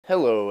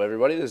Hello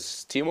everybody, this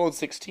is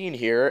T-Mode16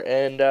 here,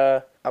 and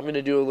I'm going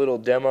to do a little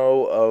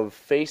demo of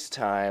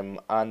FaceTime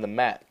on the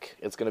Mac.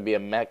 It's going to be a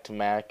Mac to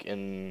Mac,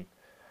 and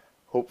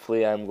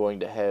hopefully I'm going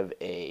to have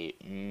a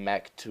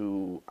Mac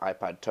to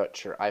iPod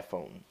Touch or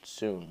iPhone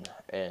soon.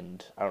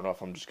 And I don't know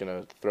if I'm just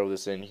going to throw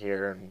this in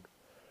here and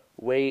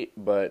wait,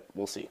 but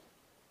we'll see.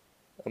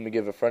 Let me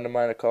give a friend of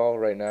mine a call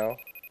right now.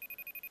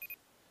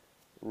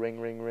 Ring,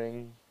 ring,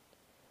 ring.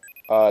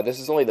 This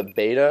is only the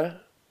beta,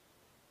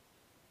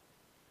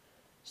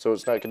 so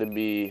it's not going to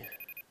be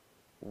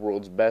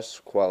world's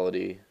best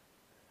quality.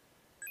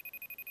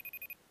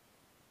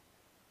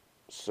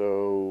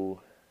 So,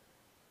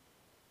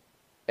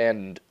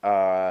 and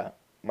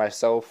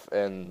myself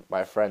and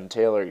my friend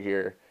Taylor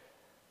here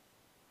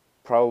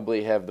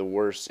probably have the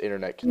worst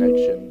internet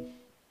connection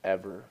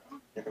ever.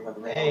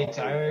 Hey,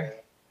 Tyler.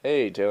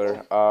 Hey,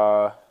 Taylor.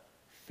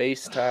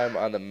 FaceTime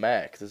on the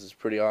Mac. This is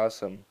pretty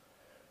awesome.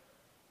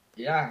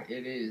 Yeah,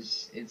 it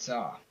is.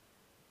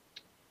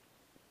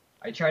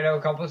 I tried out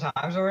a couple of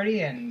times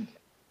already and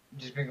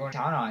just been going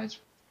down on it. It's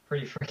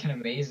pretty freaking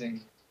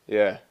amazing.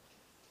 Yeah.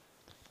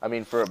 I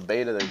mean, for a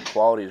beta, the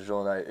quality is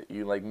really nice.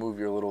 You, like, move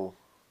your little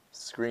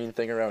screen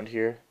thing around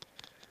here.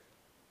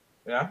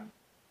 Yeah?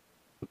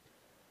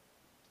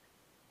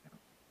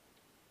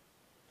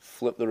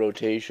 Flip the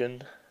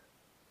rotation.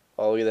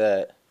 Oh, look at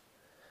that.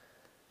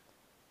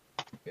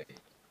 Okay.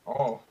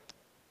 Oh,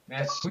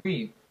 that's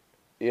sweet.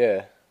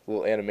 Yeah,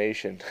 little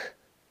animation.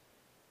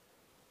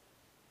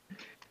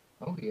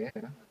 Oh, yeah.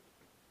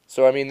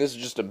 So, I mean, this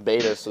is just a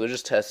beta, so they're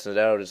just testing it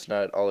out. It's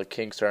not, all the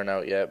kinks aren't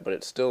out yet, but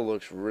it still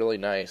looks really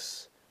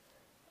nice.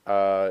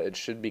 It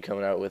should be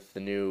coming out with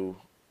the new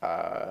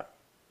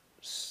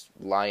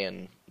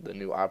Lion, the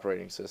new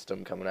operating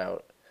system coming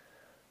out.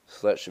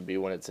 So that should be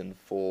when it's in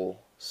full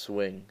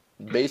swing.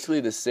 Basically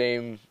the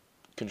same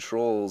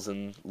controls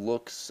and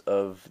looks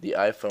of the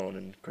iPhone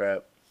and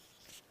crap.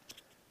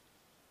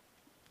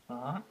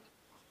 Uh-huh.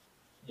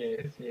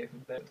 Yes, yes.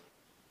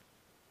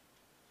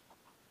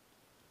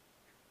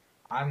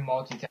 I'm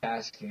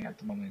multitasking at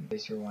the moment, in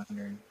case you're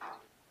wondering. I'm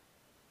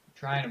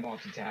trying to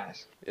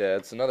multitask. Yeah,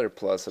 it's another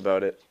plus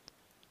about it.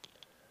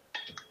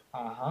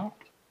 Uh-huh.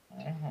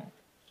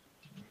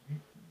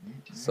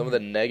 Some of the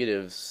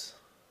negatives,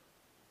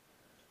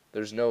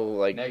 there's no,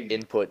 like,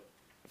 input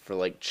for,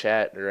 like,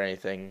 chat or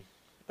anything.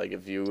 Like,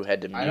 if you had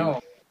to mute. I know.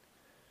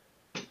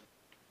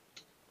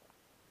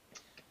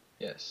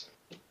 Yes.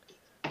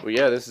 Well,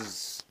 yeah, this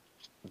is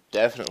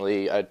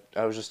definitely, I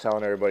was just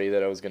telling everybody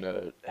that I was going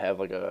to have,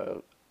 like,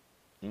 a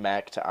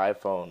Mac to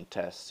iPhone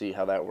test, see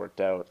how that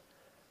worked out.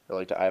 Or,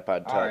 like, the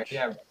iPod Touch. Alright,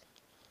 yeah.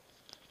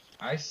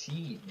 I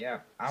see, yeah.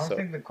 I don't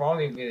think the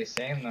quality will be the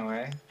same, though,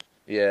 eh?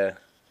 Yeah.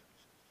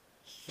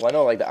 Well, I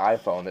know, like, the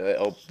iPhone,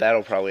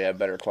 that'll probably have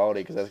better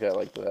quality because that's got,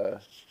 like,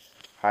 the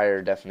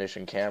higher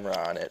definition camera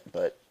on it.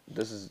 But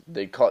this is,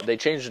 they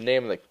changed the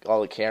name of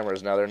all the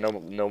cameras now. They're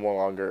no more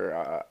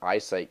longer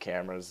eyesight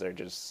cameras. They're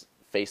just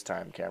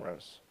FaceTime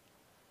cameras.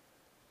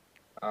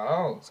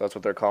 Oh. So that's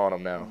what they're calling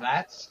them now.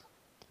 That's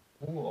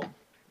cool.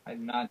 I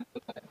did not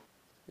know that.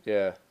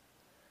 Yeah.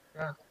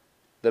 Yeah.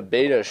 The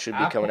beta should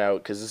be coming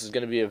out because this is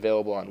going to be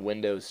available on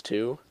Windows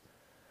too.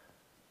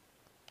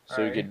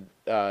 So you could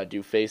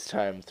do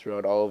FaceTime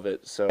throughout all of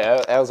it. So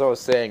as I was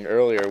saying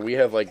earlier, we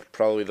have like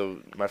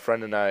my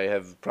friend and I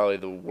have probably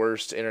the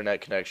worst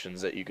internet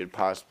connections that you could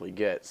possibly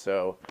get.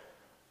 So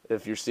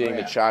if you're seeing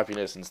the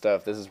choppiness and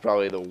stuff, this is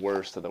probably the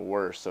worst of the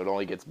worst. So it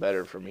only gets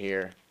better from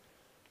here.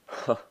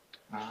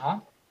 Uh-huh.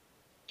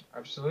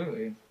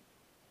 Absolutely.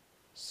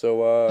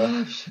 So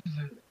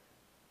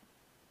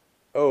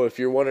oh, if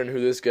you're wondering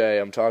who this guy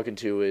I'm talking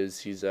to is,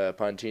 he's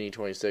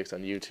Pontini26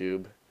 on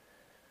YouTube.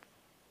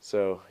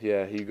 So,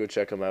 yeah, you go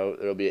check him out.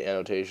 There'll be an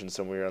annotation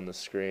somewhere on the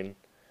screen.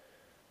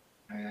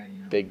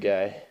 Big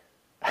guy.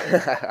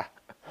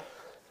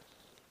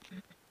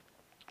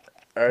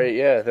 Alright,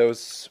 yeah, that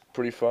was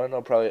pretty fun.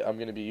 I'm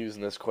going to be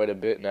using this quite a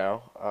bit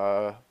now.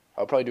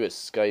 I'll probably do a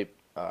Skype,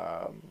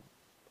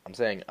 I'm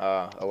saying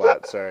a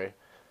lot, sorry.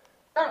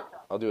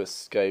 I'll do a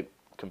Skype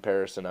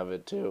comparison of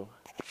it, too.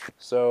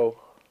 So,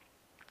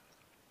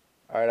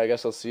 alright, I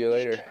guess I'll see you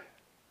later.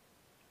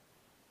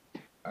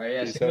 Alright,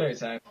 yeah, see you later,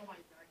 time.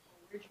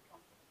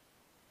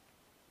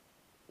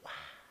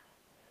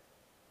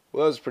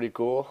 Well, that was pretty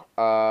cool.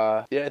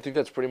 Yeah, I think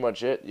that's pretty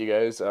much it, you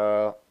guys.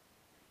 I'll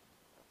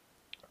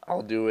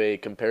do a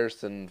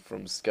comparison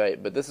from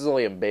Skype, but this is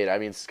only in beta. I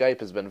mean, Skype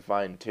has been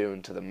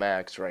fine-tuned to the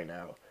max right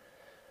now.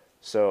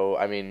 So,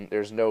 I mean,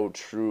 there's no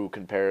true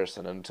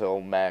comparison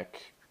until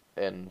Mac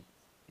and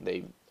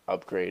they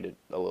upgrade it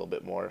a little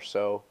bit more.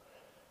 So,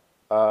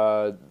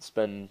 it's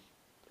been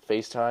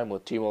FaceTime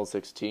with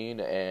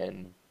T-Mode16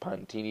 and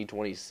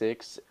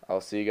Pontini26.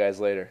 I'll see you guys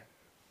later.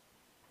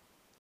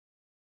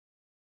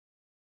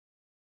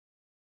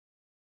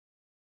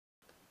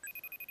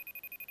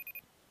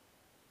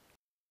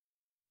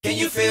 Can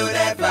you feel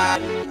that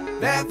vibe?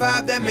 That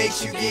vibe that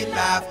makes you get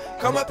live.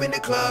 Come up in the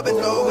club and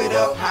throw it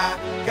up high.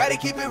 Gotta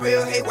keep it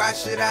real, hey, why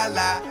should I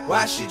lie?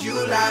 Why should you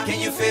lie?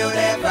 Can you feel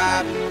that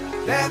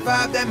vibe? That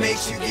vibe that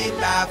makes you get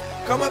live.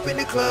 Come up in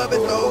the club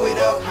and throw it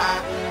up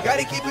high.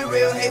 Gotta keep it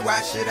real, hey,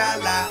 why should I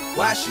lie?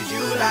 Why should you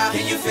lie?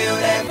 Can you feel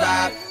that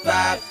vibe?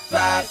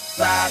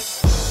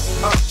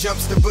 Up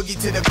jumps the boogie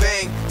to the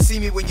bang. See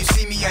me when you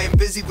see me, I ain't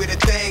busy with a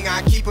thing.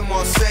 I keep 'em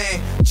all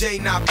saying, Jay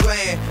not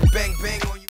playing. Bang, bang on you.